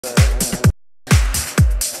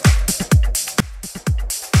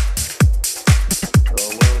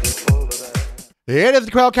It is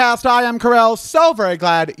the Karelcast. I am Karel. So very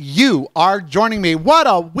glad you are joining me. What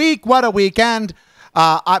a week. What a weekend.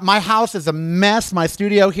 My house is a mess. My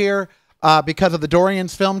studio here, because of the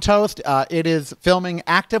Dorian's Film Toast, it is filming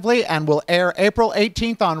actively and will air April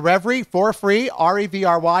 18th on Revry for free,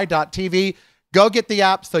 revry.tv. Go get the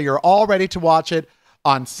app so you're all ready to watch it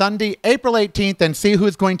on Sunday, April 18th, and see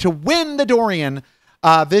who's going to win the Dorian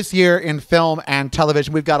this year in film and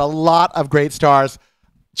television. We've got a lot of great stars.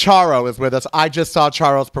 Charo is with us. I just saw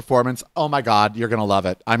Charo's performance. Oh my God, you're gonna love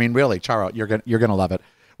it. I mean, really, Charo, you're gonna love it.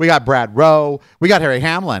 We got Brad Rowe. We got Harry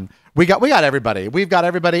Hamlin. We got everybody. We've got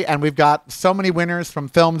everybody, and we've got so many winners from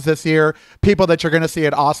films this year. People that you're gonna see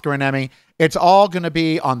at Oscar and Emmy. It's all gonna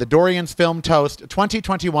be on the Dorian's Film Toast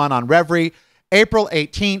 2021 on Revry, April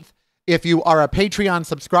 18th. If you are a Patreon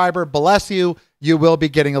subscriber, bless you. You will be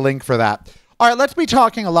getting a link for that. All right, let's be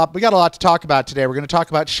talking a lot. We got a lot to talk about today. We're gonna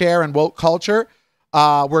talk about Cher and woke culture.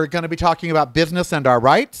 We're going to be talking about business and our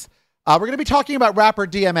rights. We're going to be talking about rapper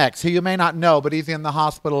DMX, who you may not know, but he's in the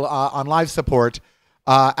hospital on life support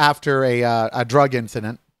after a drug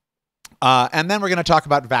incident. And then we're going to talk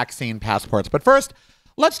about vaccine passports. But first,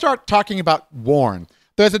 let's start talking about worn.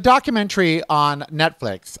 There's a documentary on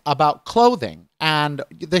Netflix about clothing and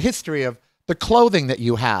the history of the clothing that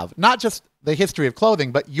you have. Not just the history of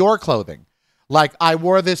clothing, but your clothing. Like, I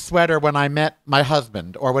wore this sweater when I met my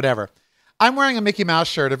husband or whatever. I'm wearing a Mickey Mouse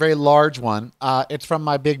shirt, a very large one. It's from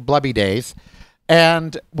my big blubby days.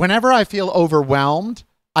 And whenever I feel overwhelmed,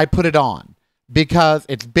 I put it on because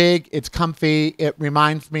it's big, it's comfy. It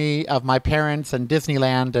reminds me of my parents and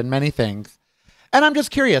Disneyland and many things. And I'm just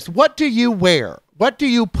curious, what do you wear? What do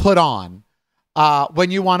you put on when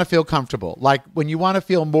you want to feel comfortable? Like when you want to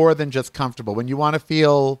feel more than just comfortable, when you want to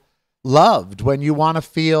feel loved, when you want to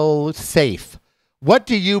feel safe. What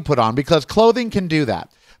do you put on? Because clothing can do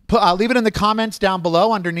that. Leave it in the comments down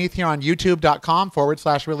below underneath here on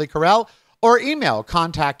youtube.com/reallykarel or email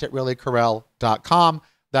contact@reallykarel.com.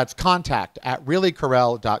 That's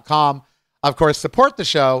contact@reallykarel.com. Of course, support the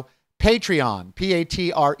show, Patreon,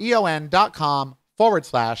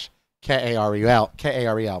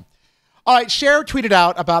 patreon.com/KAREL. All right, Cher tweeted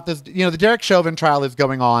out about this. You know, the Derek Chauvin trial is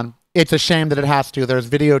going on. It's a shame that it has to. There's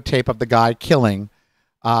videotape of the guy killing,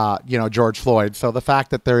 George Floyd. So the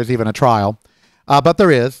fact that there is even a trial. But there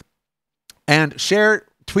is. And Cher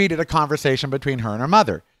tweeted a conversation between her and her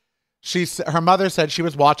mother. Her mother said she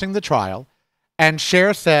was watching the trial. And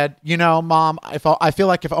Cher said, you know, Mom, I feel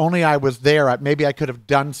like if only I was there, maybe I could have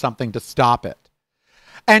done something to stop it.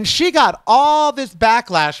 And she got all this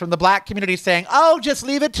backlash from the black community saying, oh, just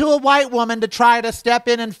leave it to a white woman to try to step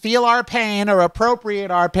in and feel our pain or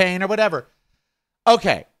appropriate our pain or whatever.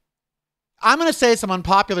 Okay, I'm going to say some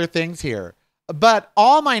unpopular things here. But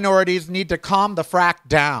all minorities need to calm the frack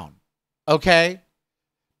down, okay?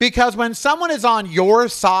 Because when someone is on your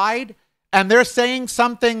side and they're saying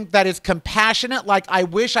something that is compassionate, like, I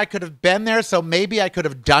wish I could have been there so maybe I could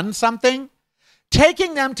have done something,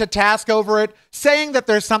 taking them to task over it, saying that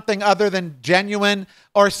there's something other than genuine,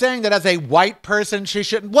 or saying that as a white person she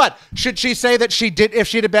shouldn't, what? Should she say that she did, if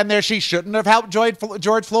she'd have been there, she shouldn't have helped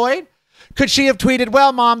George Floyd? Could she have tweeted,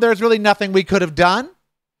 well, Mom, there's really nothing we could have done?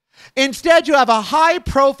 Instead, you have a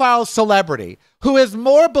high-profile celebrity who is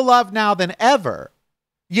more beloved now than ever,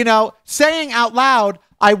 saying out loud,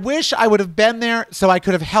 I wish I would have been there so I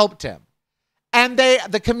could have helped him. And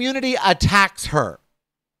the community attacks her.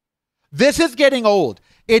 This is getting old.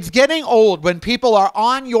 It's getting old when people are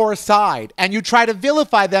on your side and you try to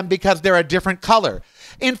vilify them because they're a different color.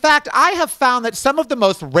 In fact, I have found that some of the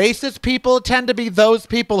most racist people tend to be those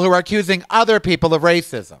people who are accusing other people of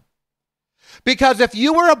racism. Because if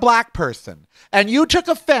you were a black person and you took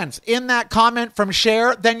offense in that comment from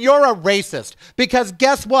Cher, then you're a racist. Because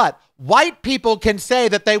guess what? White people can say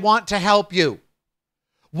that they want to help you.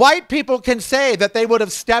 White people can say that they would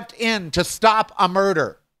have stepped in to stop a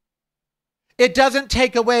murder. It doesn't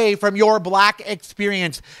take away from your black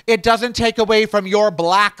experience. It doesn't take away from your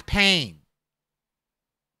black pain.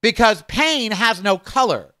 Because pain has no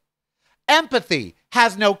color. Empathy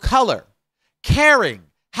has no color. Caring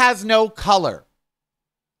has no color.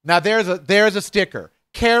 Now there's a sticker.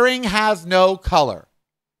 Caring has no color.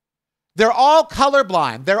 They're all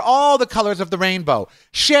colorblind. They're all the colors of the rainbow.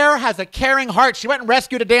 Cher has a caring heart. She went and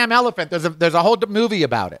rescued a damn elephant. There's a whole movie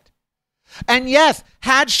about it. And yes,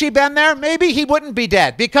 had she been there, maybe he wouldn't be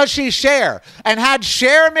dead because she's Cher. And had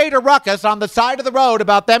Cher made a ruckus on the side of the road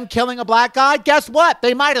about them killing a black guy, guess what?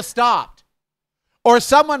 They might have stopped. Or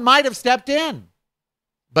someone might have stepped in.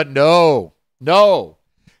 But no.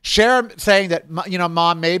 Cher saying that,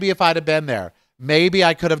 Mom, maybe if I'd have been there, maybe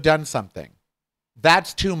I could have done something.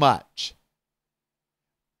 That's too much.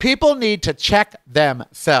 People need to check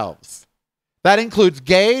themselves. That includes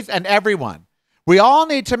gays and everyone. We all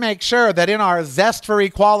need to make sure that in our zest for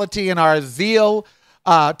equality and our zeal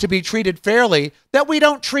to be treated fairly, that we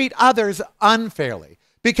don't treat others unfairly.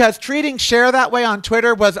 Because treating Cher that way on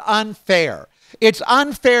Twitter was unfair. It's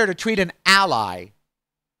unfair to treat an ally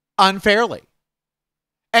unfairly.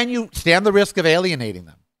 And you stand the risk of alienating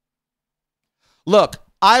them. Look,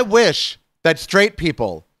 I wish that straight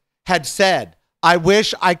people had said, I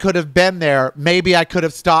wish I could have been there. Maybe I could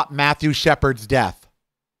have stopped Matthew Shepard's death.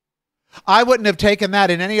 I wouldn't have taken that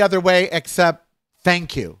in any other way except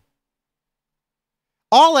thank you.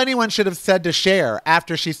 All anyone should have said to Cher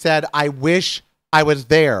after she said, I wish I was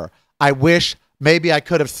there. I wish maybe I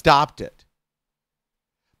could have stopped it.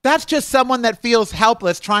 That's just someone that feels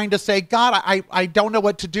helpless trying to say, God, I don't know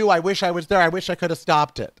what to do. I wish I was there. I wish I could have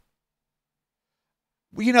stopped it.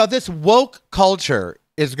 You know, this woke culture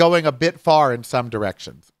is going a bit far in some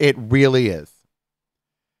directions. It really is.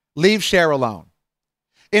 Leave Cher alone.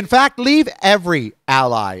 In fact, leave every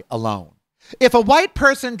ally alone. If a white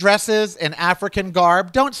person dresses in African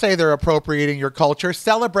garb, don't say they're appropriating your culture.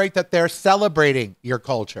 Celebrate that they're celebrating your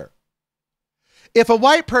culture. If a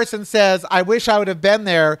white person says, I wish I would have been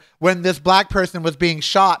there when this black person was being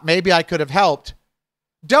shot, maybe I could have helped,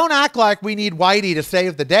 don't act like we need Whitey to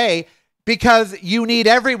save the day, because you need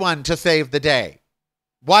everyone to save the day.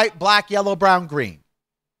 White, black, yellow, brown, green.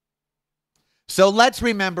 So let's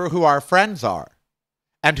remember who our friends are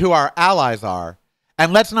and who our allies are,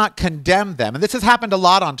 and let's not condemn them. And this has happened a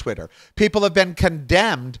lot on Twitter. People have been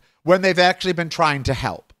condemned when they've actually been trying to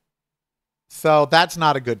help. So that's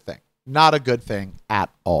not a good thing. Not a good thing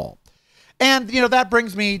at all. And, you know, that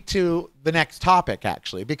brings me to the next topic,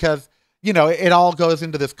 actually, because, you know, it all goes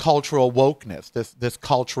into this cultural wokeness, this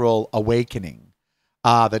cultural awakening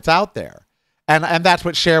that's out there. And that's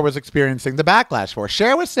what Cher was experiencing the backlash for.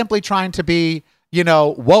 Cher was simply trying to be, you know,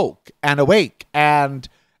 woke and awake and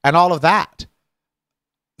all of that.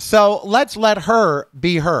 So let's let her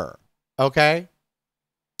be her, okay?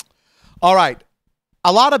 All right.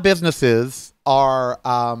 A lot of businesses are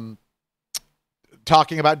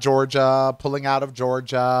talking about Georgia, pulling out of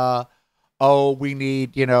Georgia. Oh, we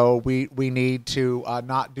need, you know, we need to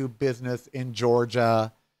not do business in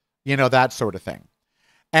Georgia, you know, that sort of thing.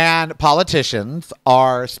 And politicians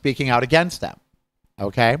are speaking out against them,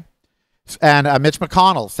 okay? And Mitch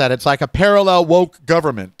McConnell said it's like a parallel woke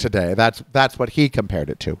government today. That's what he compared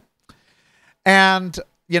it to. And,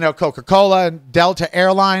 you know, Coca-Cola and Delta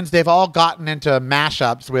Airlines, they've all gotten into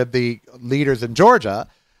mashups with the leaders in Georgia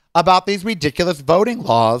about these ridiculous voting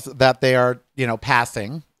laws that they are, you know,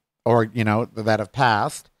 passing or, you know, that have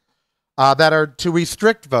passed that are to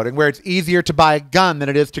restrict voting, where it's easier to buy a gun than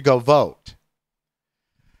it is to go vote.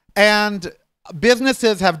 And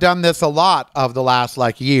businesses have done this a lot of the last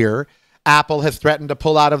year. Apple has threatened to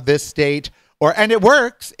pull out of this state, and it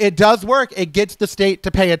works. It does work. It gets the state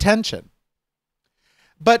to pay attention.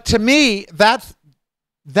 But to me, that's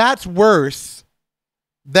worse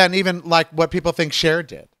than even what people think Cher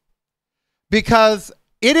did. Because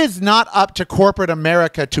it is not up to corporate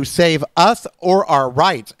America to save us or our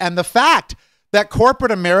rights. And the fact that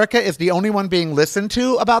corporate America is the only one being listened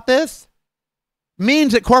to about this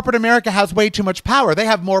means that corporate America has way too much power. They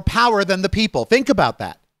have more power than the people. Think about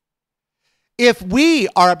that. If we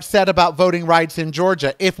are upset about voting rights in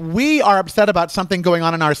Georgia, if we are upset about something going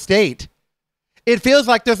on in our state, it feels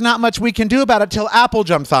like there's not much we can do about it until Apple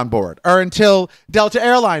jumps on board, or until Delta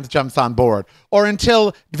Airlines jumps on board, or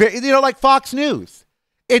until, you know, like Fox News.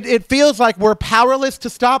 It feels like we're powerless to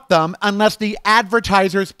stop them unless the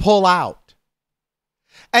advertisers pull out.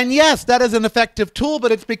 And yes, that is an effective tool,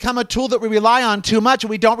 but it's become a tool that we rely on too much, and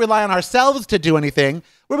we don't rely on ourselves to do anything.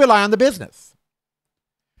 We rely on the business.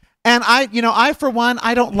 And I, for one,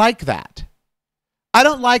 I don't like that. I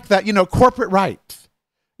don't like that, you know, corporate rights.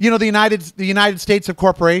 You know, the United States of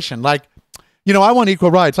corporation. Like, you know, I want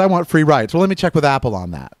equal rights. I want free rights. Well, let me check with Apple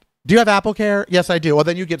on that. Do you have Apple Care? Yes, I do. Well,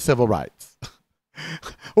 then you get civil rights.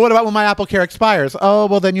 What about when my Apple Care expires? Oh,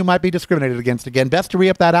 well, then you might be discriminated against again. Best to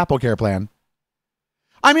re-up that Apple Care plan.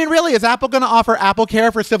 I mean, really, is Apple going to offer Apple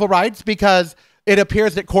Care for civil rights because it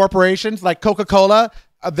appears that corporations like Coca-Cola,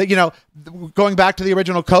 you know, going back to the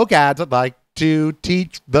original Coke ads, like to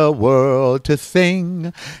teach the world to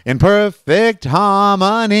sing in perfect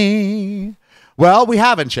harmony. Well, we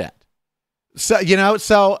haven't yet. So, you know,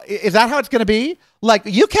 so is that how it's going to be? Like,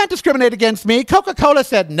 you can't discriminate against me. Coca-Cola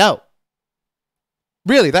said no.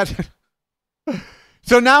 Really, that's...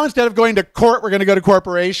 So now instead of going to court, we're going to go to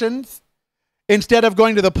corporations. Instead of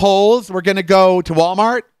going to the polls, we're going to go to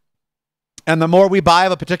Walmart. And the more we buy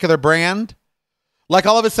of a particular brand, Like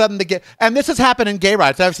all of a sudden and this has happened in gay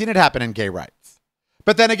rights. I've seen it happen in gay rights.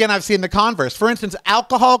 But then again, I've seen the converse. For instance,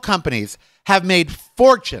 alcohol companies have made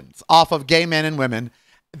fortunes off of gay men and women.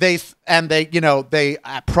 They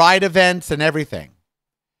pride events and everything.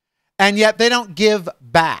 And yet they don't give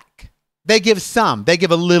back. They give some. They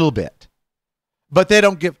give a little bit. But they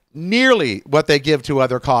don't give nearly what they give to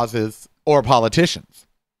other causes or politicians.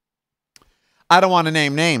 I don't want to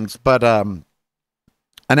name names, but an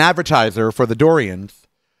advertiser for the Dorians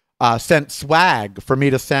sent swag for me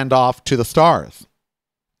to send off to the stars.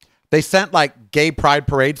 They sent like gay pride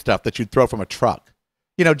parade stuff that you'd throw from a truck.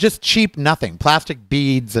 You know, just cheap nothing, plastic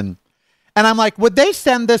beads. And I'm like, would they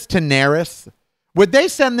send this to Naris? Would they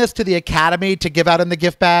send this to the Academy to give out in the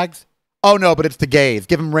gift bags? Oh, no, but it's the gays.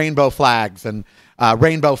 Give them rainbow flags and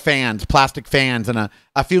rainbow fans, plastic fans, and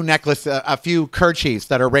a few a few kerchiefs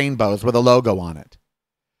that are rainbows with a logo on it.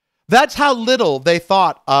 That's how little they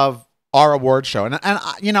thought of our award show. And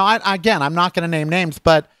again, I'm not going to name names,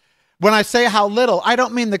 but when I say how little, I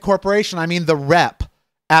don't mean the corporation. I mean the rep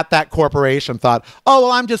at that corporation thought, oh,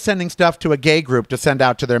 well, I'm just sending stuff to a gay group to send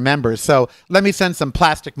out to their members. So let me send some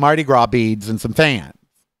plastic Mardi Gras beads and some fans.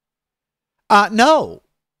 No,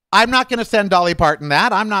 I'm not going to send Dolly Parton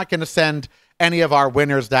that. I'm not going to send any of our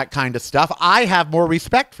winners that kind of stuff. I have more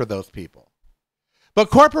respect for those people. But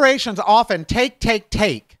corporations often take,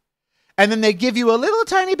 and then they give you a little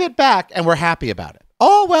tiny bit back, and we're happy about it.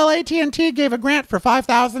 Oh, well, AT&T gave a grant for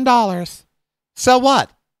 $5,000. So what?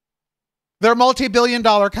 They're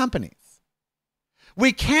multi-billion-dollar companies.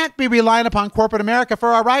 We can't be relying upon corporate America for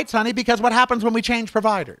our rights, honey, because what happens when we change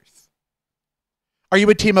providers? Are you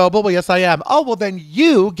with T-Mobile? Well, yes, I am. Oh, well, then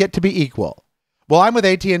you get to be equal. Well, I'm with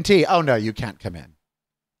AT&T. Oh, no, you can't come in.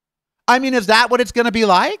 I mean, is that what it's going to be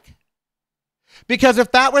like? Because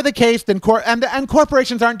if that were the case, then and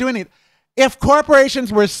corporations aren't doing it. If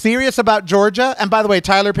corporations were serious about Georgia, and by the way,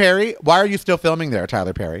 Tyler Perry, why are you still filming there,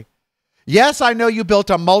 Tyler Perry? Yes, I know you built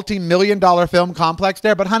a multi-million-dollar film complex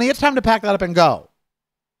there, but honey, it's time to pack that up and go.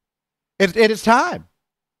 It is time.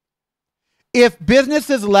 If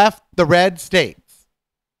businesses left the red states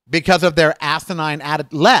because of their asinine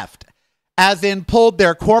left, as in pulled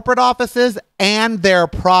their corporate offices and their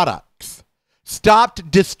products,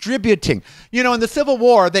 stopped distributing. You know, in the Civil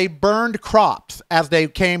War, they burned crops as they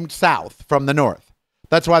came south from the north.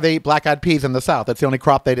 That's why they eat black-eyed peas in the South. That's the only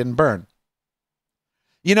crop they didn't burn.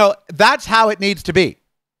 You know, that's how it needs to be.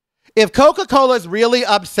 If Coca-Cola is really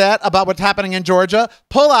upset about what's happening in Georgia,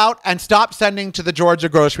 pull out and stop sending to the Georgia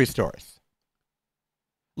grocery stores.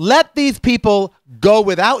 Let these people go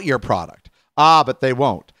without your product. But they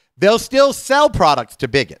won't. They'll still sell products to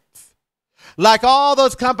bigots. Like all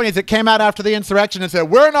those companies that came out after the insurrection and said,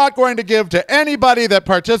 we're not going to give to anybody that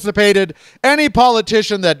participated, any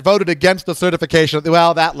politician that voted against the certification.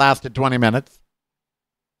 Well, that lasted 20 minutes.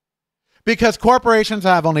 Because corporations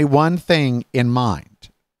have only one thing in mind,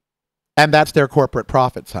 and that's their corporate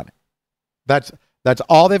profits, honey. That's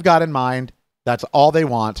all they've got in mind. That's all they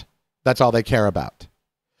want. That's all they care about.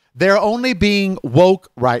 They're only being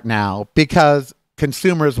woke right now because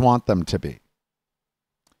consumers want them to be.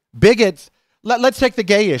 Bigots, let's take the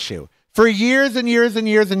gay issue. For years and years and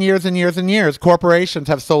years and years and years and years, corporations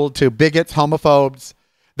have sold to bigots, homophobes.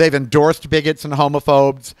 They've endorsed bigots and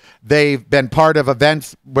homophobes. They've been part of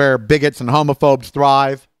events where bigots and homophobes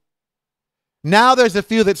thrive. Now there's a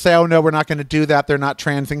few that say, oh, no, we're not going to do that. They're not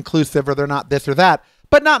trans inclusive or they're not this or that,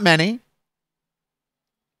 but not many.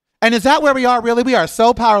 And is that where we are? Really? We are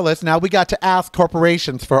so powerless now we got to ask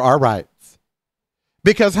corporations for our rights.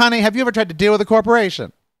 Because, honey, have you ever tried to deal with a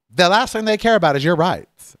corporation? The last thing they care about is your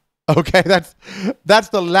rights. Okay? That's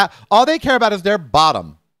all they care about is their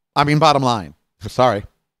bottom line. Sorry.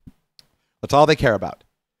 That's all they care about.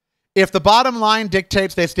 If the bottom line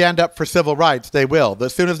dictates they stand up for civil rights, they will.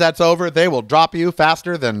 As soon as that's over, they will drop you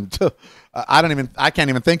faster than I can't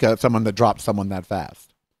even think of someone that dropped someone that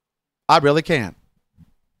fast. I really can't.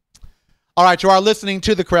 All right, you are listening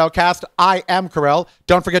to the Karel Cast. I am Karel.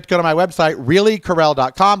 Don't forget to go to my website,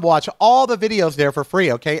 reallykarel.com. Watch all the videos there for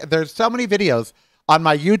free, okay? There's so many videos on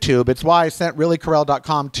my YouTube. It's why I sent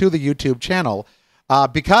reallykarel.com to the YouTube channel.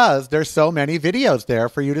 Because there's so many videos there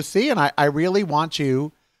for you to see. And I really want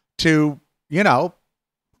you to,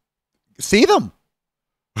 see them.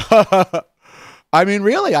 I mean,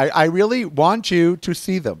 really, I really want you to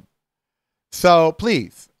see them. So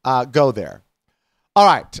please go there. All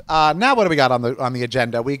right. Now what do we got on the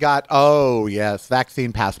agenda? We got, oh, yes,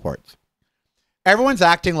 vaccine passports. Everyone's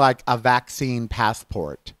acting like a vaccine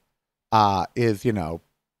passport is,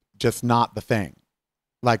 just not the thing.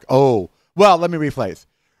 Like, oh, well, let me rephrase.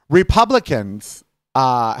 Republicans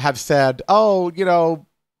have said, oh,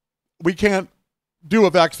 we can't do a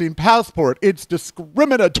vaccine passport. It's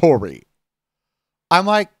discriminatory. I'm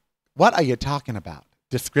like, what are you talking about?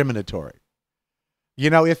 Discriminatory. You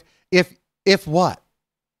know, if what?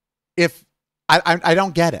 If I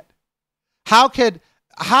don't get it. How could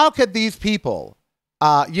these people,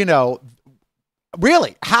 you know,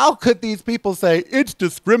 really, how could these people say it's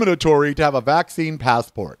discriminatory to have a vaccine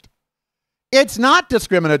passport? It's not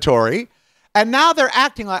discriminatory. And now they're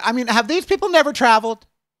acting like, I mean, have these people never traveled?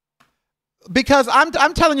 Because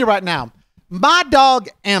I'm telling you right now, my dog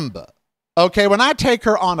Ember, okay, when I take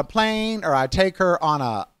her on a plane or I take her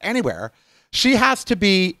on anywhere, she has to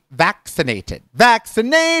be vaccinated.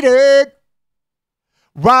 Vaccinated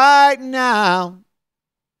right now.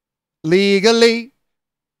 Legally.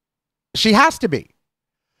 She has to be.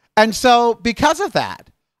 And so because of that,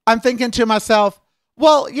 I'm thinking to myself,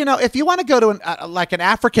 well, you know, if you want to go to like an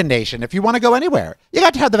African nation, if you want to go anywhere, you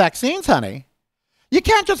got to have the vaccines, honey. You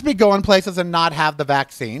can't just be going places and not have the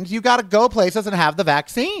vaccines. You got to go places and have the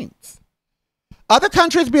vaccines. Other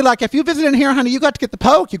countries be like, if you visit in here, honey, you got to get the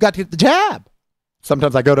poke. You got to get the jab.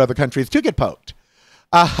 Sometimes I go to other countries to get poked.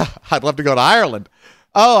 I'd love to go to Ireland.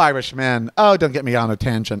 Oh, Irishmen. Oh, don't get me on a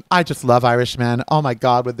tangent. I just love Irishmen. Oh, my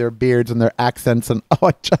God, with their beards and their accents. And oh,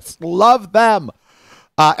 I just love them.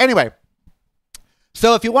 Anyway,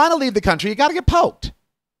 so if you want to leave the country, you got to get poked.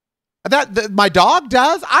 My dog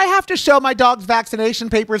does. I have to show my dog's vaccination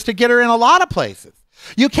papers to get her in a lot of places.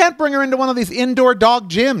 You can't bring her into one of these indoor dog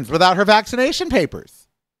gyms without her vaccination papers.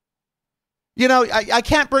 You know, I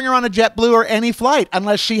can't bring her on a JetBlue or any flight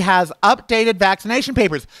unless she has updated vaccination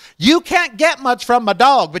papers. You can't get much from a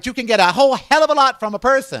dog, but you can get a whole hell of a lot from a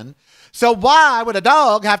person. So why would a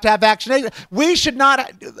dog have to have vaccination? We should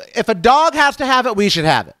not. If a dog has to have it, we should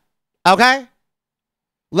have it. Okay?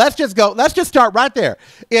 Let's just start right there.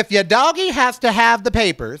 If your doggy has to have the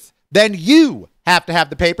papers, then you have to have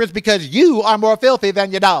the papers because you are more filthy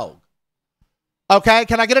than your dog. Okay,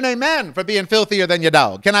 can I get an amen for being filthier than your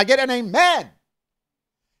dog? Can I get an amen?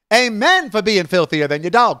 Amen for being filthier than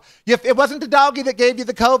your dog. If it wasn't the doggy that gave you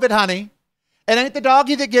the COVID, honey. It ain't the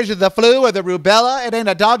doggy that gives you the flu or the rubella. It ain't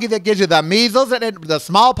a doggy that gives you the measles. It ain't the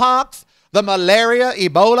smallpox, the malaria,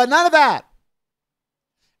 Ebola, none of that.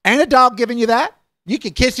 Ain't a dog giving you that. You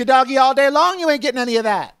can kiss your doggy all day long. You ain't getting any of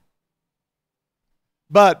that.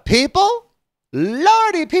 But people,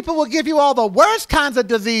 Lordy, people will give you all the worst kinds of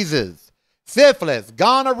diseases. Syphilis,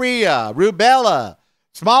 gonorrhea, rubella,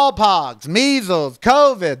 smallpox, measles,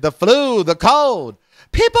 COVID, the flu, the cold.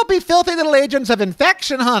 People be filthy little agents of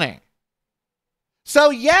infection, honey. So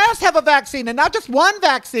yes, have a vaccine, and not just one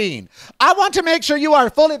vaccine. I want to make sure you are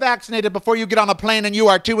fully vaccinated before you get on a plane and you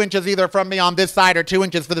are 2 inches either from me on this side or 2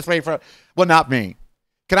 inches for this way. Well, not me.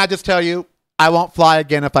 Can I just tell you, I won't fly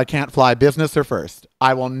again if I can't fly business or first.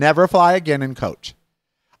 I will never fly again in coach.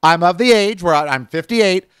 I'm of the age where I'm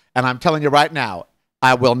 58, and I'm telling you right now,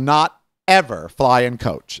 I will not ever fly in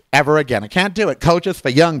coach ever again. I can't do it. Coach is for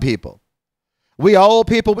young people. We old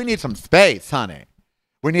people, we need some space, honey.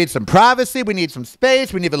 We need some privacy. We need some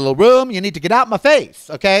space. We need a little room. You need to get out my face,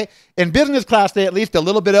 okay? In business class, they're at least a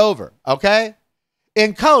little bit over, okay?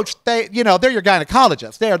 In coach, they're your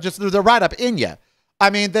gynecologists. They're right up in you.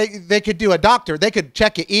 I mean, they could do a doctor. They could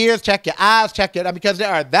check your ears, check your eyes, because they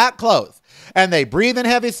are that close. And they breathing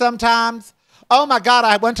heavy sometimes. Oh my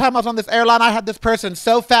God, one time I was on this airline, I had this person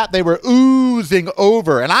so fat they were oozing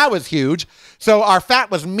over, and I was huge. So our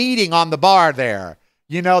fat was meeting on the bar there.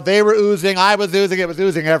 You know, they were oozing, I was oozing, it was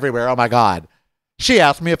oozing everywhere. Oh my God. She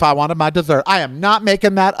asked me if I wanted my dessert. I am not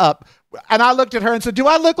making that up. And I looked at her and said, do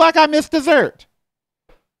I look like I missed dessert?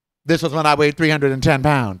 This was when I weighed 310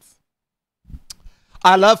 pounds.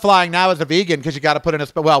 I love flying now as a vegan because you got to put in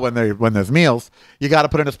when there's meals, you got to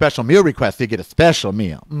put in a special meal request. You get a special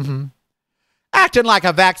meal. Mm-hmm. Acting like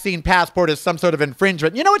a vaccine passport is some sort of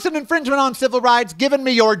infringement. You know it's an infringement on civil rights? Giving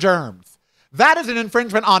me your germs. That is an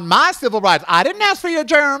infringement on my civil rights. I didn't ask for your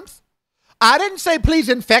germs. I didn't say, please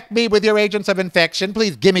infect me with your agents of infection.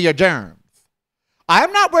 Please give me your germs.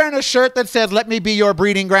 I'm not wearing a shirt that says, let me be your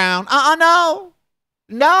breeding ground. No.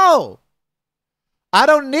 No. I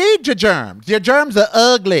don't need your germs. Your germs are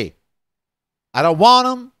ugly. I don't want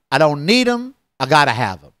them. I don't need them. I got to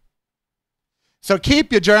have them. So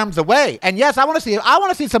keep your germs away. And yes, I want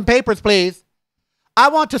to see some papers, please. I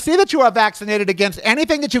want to see that you are vaccinated against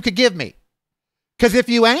anything that you could give me. Because if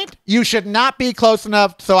you ain't, you should not be close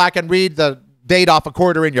enough so I can read the date off a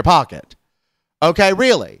quarter in your pocket. Okay,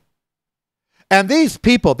 really? And these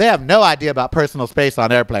people, they have no idea about personal space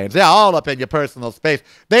on airplanes. They're all up in your personal space.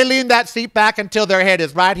 They lean that seat back until their head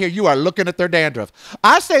is right here. You are looking at their dandruff.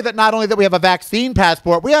 I say that not only that we have a vaccine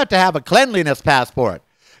passport, we have to have a cleanliness passport.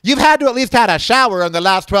 You've had to at least had a shower in the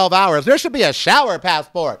last 12 hours. There should be a shower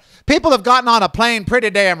passport. People have gotten on a plane pretty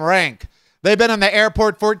damn rank. They've been in the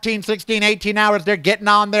airport 14, 16, 18 hours. They're getting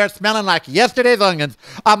on there smelling like yesterday's onions.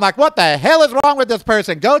 I'm like, what the hell is wrong with this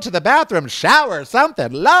person? Go to the bathroom, shower,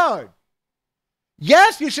 something. Lord.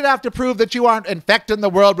 Yes, you should have to prove that you aren't infecting the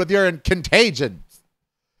world with your contagions.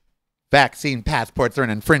 Vaccine passports are an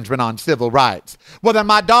infringement on civil rights. Well, then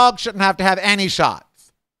my dog shouldn't have to have any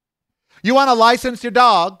shots. You want to license your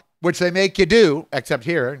dog, which they make you do, except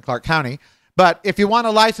here in Clark County. But if you want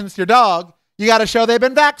to license your dog, you got to show they've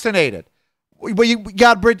been vaccinated. Well,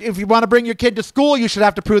 if you want to bring your kid to school, you should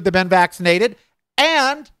have to prove they've been vaccinated.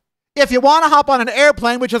 And if you want to hop on an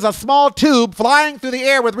airplane, which is a small tube flying through the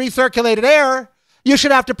air with recirculated air, you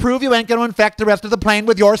should have to prove you ain't going to infect the rest of the plane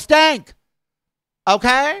with your stank.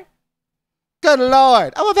 Okay? Good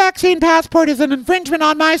Lord. Oh, a vaccine passport is an infringement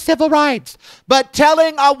on my civil rights. But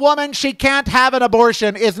telling a woman she can't have an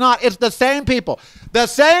abortion is not. It's the same people. The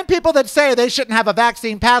same people that say they shouldn't have a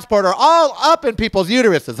vaccine passport are all up in people's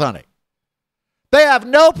uteruses, honey. They have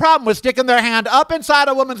no problem with sticking their hand up inside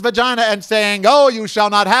a woman's vagina and saying, oh, you shall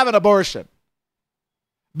not have an abortion.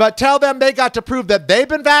 But tell them they got to prove that they've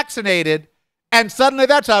been vaccinated, and suddenly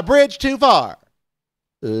that's a bridge too far.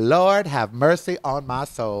 Lord, have mercy on my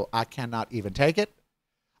soul. I cannot even take it.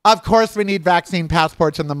 Of course we need vaccine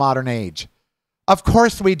passports in the modern age. Of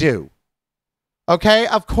course we do. Okay?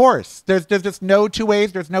 Of course. There's just no two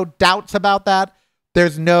ways. There's no doubts about that.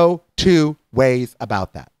 There's no two ways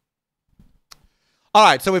about that. All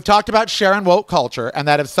right, so we've talked about Cher and woke culture, and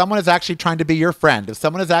that if someone is actually trying to be your friend, if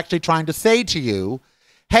someone is actually trying to say to you,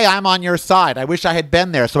 hey, I'm on your side. I wish I had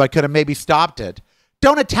been there so I could have maybe stopped it.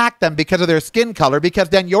 Don't attack them because of their skin color, because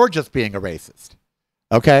then you're just being a racist.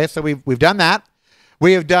 Okay, so we've done that.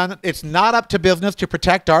 We have done, it's not up to business to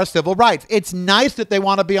protect our civil rights. It's nice that they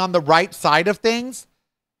want to be on the right side of things,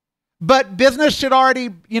 but business should already,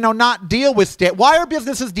 not deal with state. Why are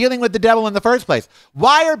businesses dealing with the devil in the first place?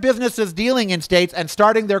 Why are businesses dealing in states and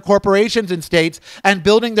starting their corporations in states and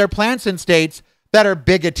building their plants in states that are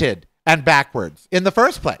bigoted and backwards in the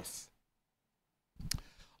first place?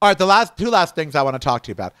 All right, the two last things I want to talk to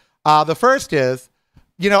you about. The first is,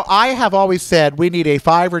 I have always said we need a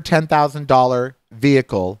 $5,000 or $10,000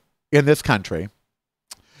 vehicle in this country.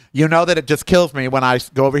 You know that it just kills me when I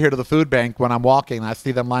go over here to the food bank when I'm walking and I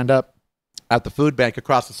see them lined up at the food bank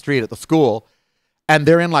across the street at the school, and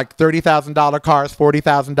they're in like $30,000 cars,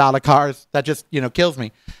 $40,000 cars. That just, kills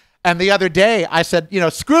me. And the other day I said,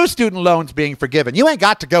 screw student loans being forgiven. You ain't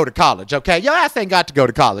got to go to college, okay? Your ass ain't got to go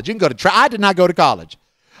to college. You can go to I did not go to college.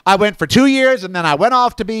 I went for 2 years and then I went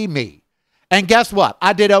off to be me. And guess what?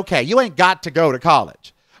 I did okay. You ain't got to go to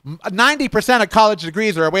college. 90% of college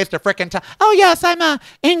degrees are a waste of frickin' time. Oh, yes, I'm an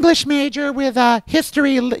English major with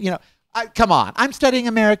history. Come on. I'm studying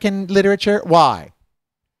American literature. Why?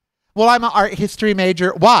 Well, I'm an art history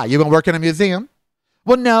major. Why? You gonna work in a museum?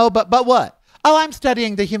 Well, no, but what? Oh, I'm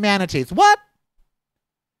studying the humanities. What?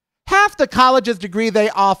 Half the college's degree they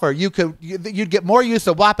offer, you'd get more use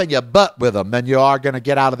of whopping your butt with them than you are going to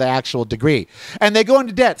get out of the actual degree. And they go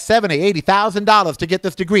into debt, $70,000, $80,000 to get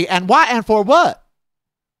this degree. And why and for what?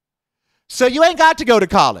 So you ain't got to go to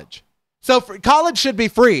college. So college should be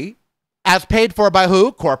free, as paid for by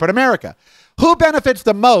who? Corporate America. Who benefits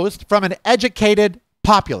the most from an educated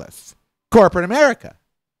populace? Corporate America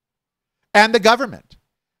and the government.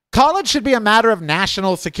 College should be a matter of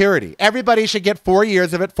national security. Everybody should get 4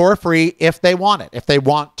 years of it for free if they want it, if they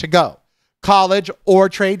want to go. College or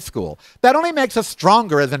trade school. That only makes us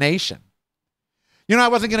stronger as a nation. I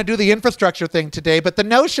wasn't going to do the infrastructure thing today, but the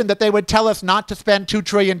notion that they would tell us not to spend $2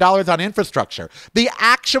 trillion on infrastructure, the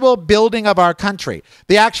actual building of our country,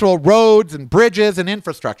 the actual roads and bridges and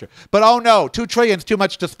infrastructure. But oh no, $2 trillion is too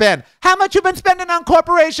much to spend. How much you been spending on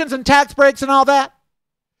corporations and tax breaks and all that?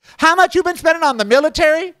 How much you been spending on the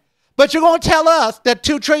military? But you're going to tell us that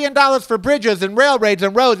 $2 trillion for bridges and railroads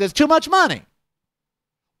and roads is too much money.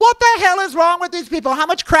 What the hell is wrong with these people? How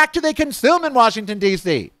much crack do they consume in Washington,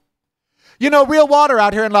 D.C.? Real water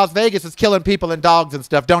out here in Las Vegas is killing people and dogs and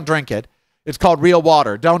stuff. Don't drink it. It's called real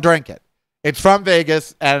water. Don't drink it. It's from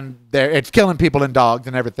Vegas, and it's killing people and dogs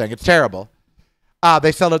and everything. It's terrible.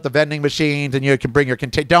 They sell it at the vending machines, and you can bring your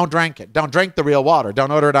container. Don't drink it. Don't drink the real water. Don't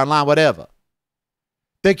order it online, whatever.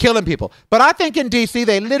 They're killing people. But I think in D.C.,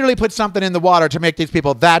 they literally put something in the water to make these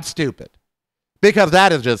people that stupid. Because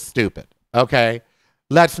that is just stupid, okay?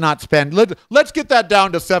 Let's not spend. Let's get that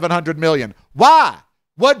down to $700 million. Why?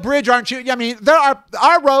 What bridge aren't you? There are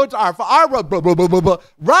our roads are our road. Blah, blah, blah, blah, blah.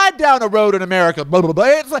 Ride down a road in America. Blah, blah,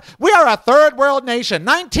 blah. We are a third world nation,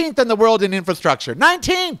 19th in the world in infrastructure.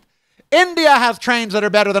 19th. India has trains that are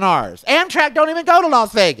better than ours. Amtrak don't even go to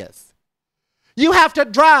Las Vegas. You have to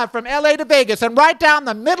drive from LA to Vegas, and right down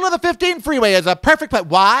the middle of the 15 freeway is a perfect place.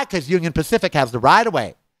 Why? Because Union Pacific has the right of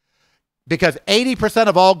way. Because 80%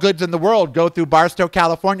 of all goods in the world go through Barstow,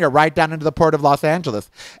 California, right down into the port of Los Angeles.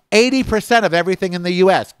 80% of everything in the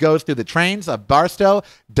U.S. goes through the trains of Barstow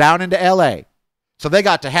down into L.A. So they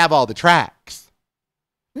got to have all the tracks.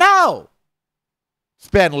 No.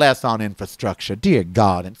 Spend less on infrastructure. Dear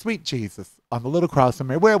God and sweet Jesus, on the little cross of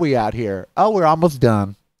Mary. Where are we at here? Oh, we're almost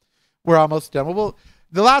done. We're almost done. Well,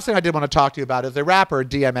 the last thing I did want to talk to you about is the rapper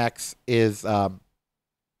DMX is on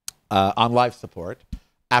life support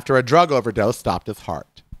after a drug overdose stopped his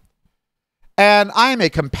heart. And I am a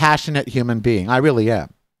compassionate human being. I really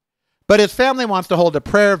am. But his family wants to hold a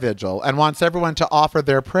prayer vigil and wants everyone to offer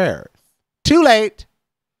their prayers. Too late.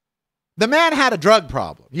 The man had a drug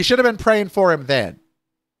problem. You should have been praying for him then.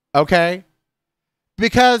 Okay?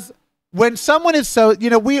 Because when someone is so,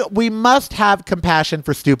 we must have compassion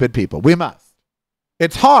for stupid people. We must.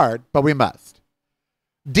 It's hard, but we must.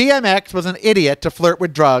 DMX was an idiot to flirt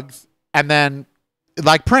with drugs and then,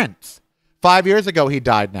 like Prince, 5 years ago he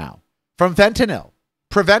died now from fentanyl.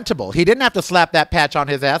 Preventable. He didn't have to slap that patch on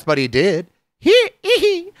his ass, but he did.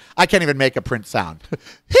 I can't even make a Prince sound.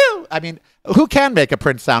 I mean, who can make a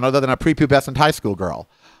Prince sound other than a prepubescent high school girl?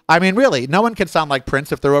 I mean, really, no one can sound like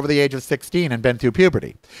Prince if they're over the age of 16 and been through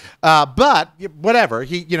puberty. But whatever,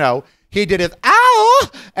 he did his ow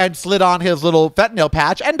and slid on his little fentanyl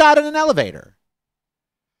patch and died in an elevator.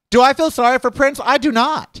 Do I feel sorry for Prince? I do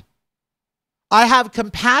not. I have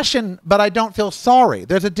compassion, but I don't feel sorry.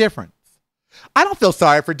 There's a difference. I don't feel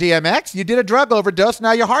sorry for DMX. You did a drug overdose.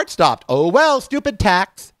 Now your heart stopped. Oh, well, stupid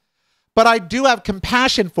tax. But I do have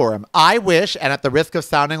compassion for him. I wish, and at the risk of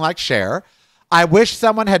sounding like Cher, I wish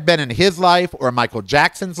someone had been in his life or Michael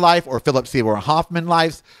Jackson's life or Philip Seymour Hoffman's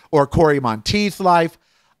life or Corey Monteith's life.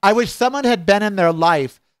 I wish someone had been in their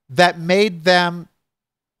life that made them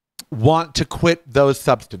want to quit those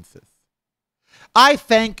substances. I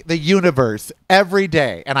thank the universe every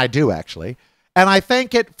day, and I do actually, and I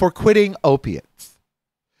thank it for quitting opiates.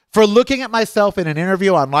 For looking at myself in an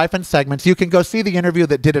interview on Life in Segments. You can go see the interview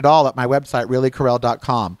that did it all at my website,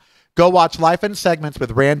 reallykarel.com. Go watch Life in Segments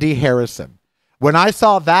with Randy Harrison. When I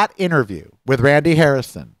saw that interview with Randy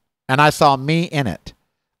Harrison and I saw me in it,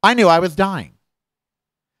 I knew I was dying.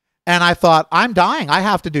 And I thought, I'm dying. I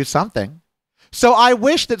have to do something. So I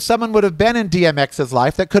wish that someone would have been in DMX's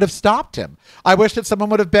life that could have stopped him. I wish that someone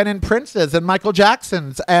would have been in Prince's and Michael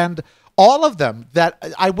Jackson's and all of them.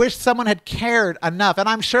 That I wish someone had cared enough. And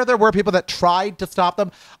I'm sure there were people that tried to stop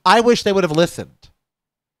them. I wish they would have listened.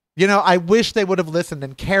 I wish they would have listened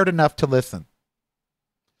and cared enough to listen.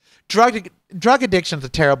 Drug addiction is a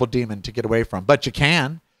terrible demon to get away from, but you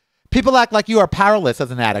can. People act like you are powerless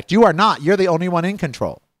as an addict. You are not. You're the only one in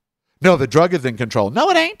control. No, the drug is in control. No,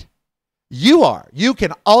 it ain't. You are. You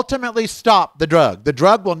can ultimately stop the drug. The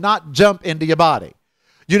drug will not jump into your body.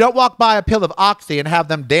 You don't walk by a pill of Oxy and have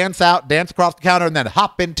them dance across the counter, and then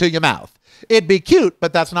hop into your mouth. It'd be cute,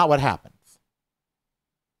 but that's not what happens.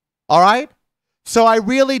 All right? So I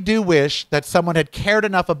really do wish that someone had cared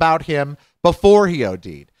enough about him before he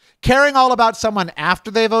OD'd. Caring all about someone after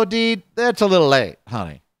they've OD'd, it's a little late,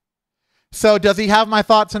 honey. So does he have my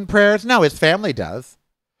thoughts and prayers? No, his family does.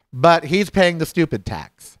 But he's paying the stupid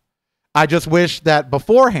tax. I just wish that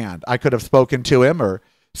beforehand I could have spoken to him, or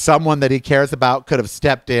someone that he cares about could have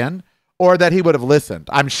stepped in, or that he would have listened.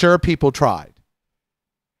 I'm sure people tried.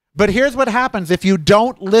 But here's what happens if you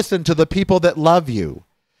don't listen to the people that love you.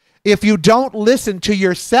 If you don't listen to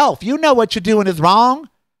yourself, you know what you're doing is wrong.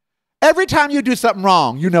 Every time you do something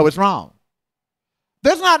wrong, you know it's wrong.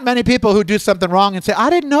 There's not many people who do something wrong and say, I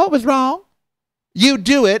didn't know it was wrong. You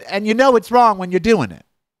do it, and you know it's wrong when you're doing it.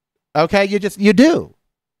 Okay? You do.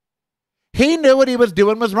 He knew what he was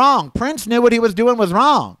doing was wrong. Prince knew what he was doing was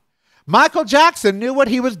wrong. Michael Jackson knew what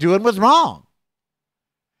he was doing was wrong.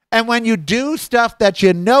 And when you do stuff that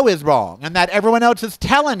you know is wrong and that everyone else is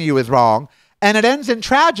telling you is wrong, and it ends in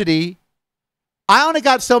tragedy, I only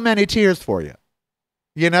got so many tears for you.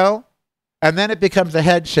 And then it becomes a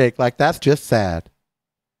head shake like, that's just sad.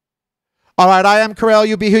 All right, I am Karel.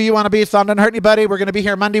 You be who you want to be, so I don't hurt anybody. We're going to be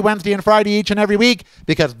here Monday, Wednesday, and Friday each and every week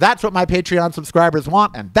because that's what my Patreon subscribers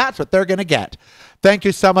want, and that's what they're going to get. Thank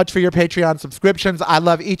you so much for your Patreon subscriptions. I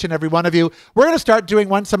love each and every one of you. We're going to start doing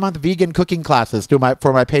once a month vegan cooking classes for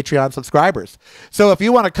my Patreon subscribers. So if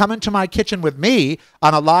you want to come into my kitchen with me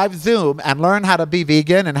on a live Zoom and learn how to be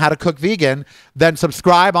vegan and how to cook vegan, then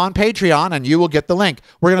subscribe on Patreon and you will get the link.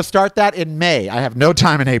 We're going to start that in May. I have no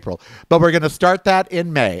time in April, but we're going to start that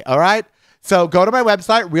in May. All right? So go to my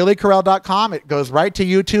website, reallykarel.com. It goes right to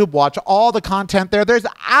YouTube. Watch all the content there. There's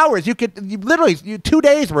hours. You 2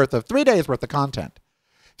 days worth of, 3 days worth of content.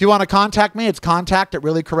 If you want to contact me, it's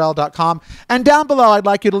contact@reallykarel.com. And down below, I'd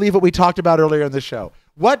like you to leave what we talked about earlier in the show.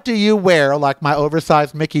 What do you wear, like my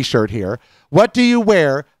oversized Mickey shirt here? What do you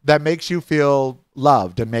wear that makes you feel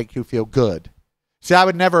loved and make you feel good? See, I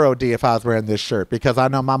would never OD if I was wearing this shirt because I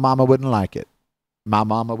know my mama wouldn't like it. My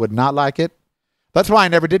mama would not like it. That's why I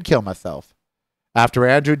never did kill myself. After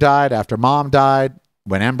Andrew died, after Mom died,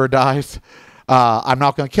 when Ember dies, I'm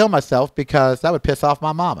not going to kill myself because that would piss off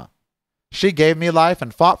my mama. She gave me life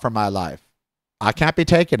and fought for my life. I can't be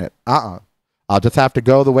taking it. I'll just have to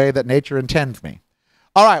go the way that nature intends me.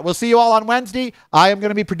 All right, we'll see you all on Wednesday. I am going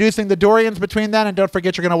to be producing The Dorians between then, and don't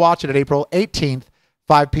forget you're going to watch it at April 18th,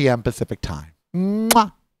 5 p.m. Pacific time.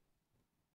 Mwah.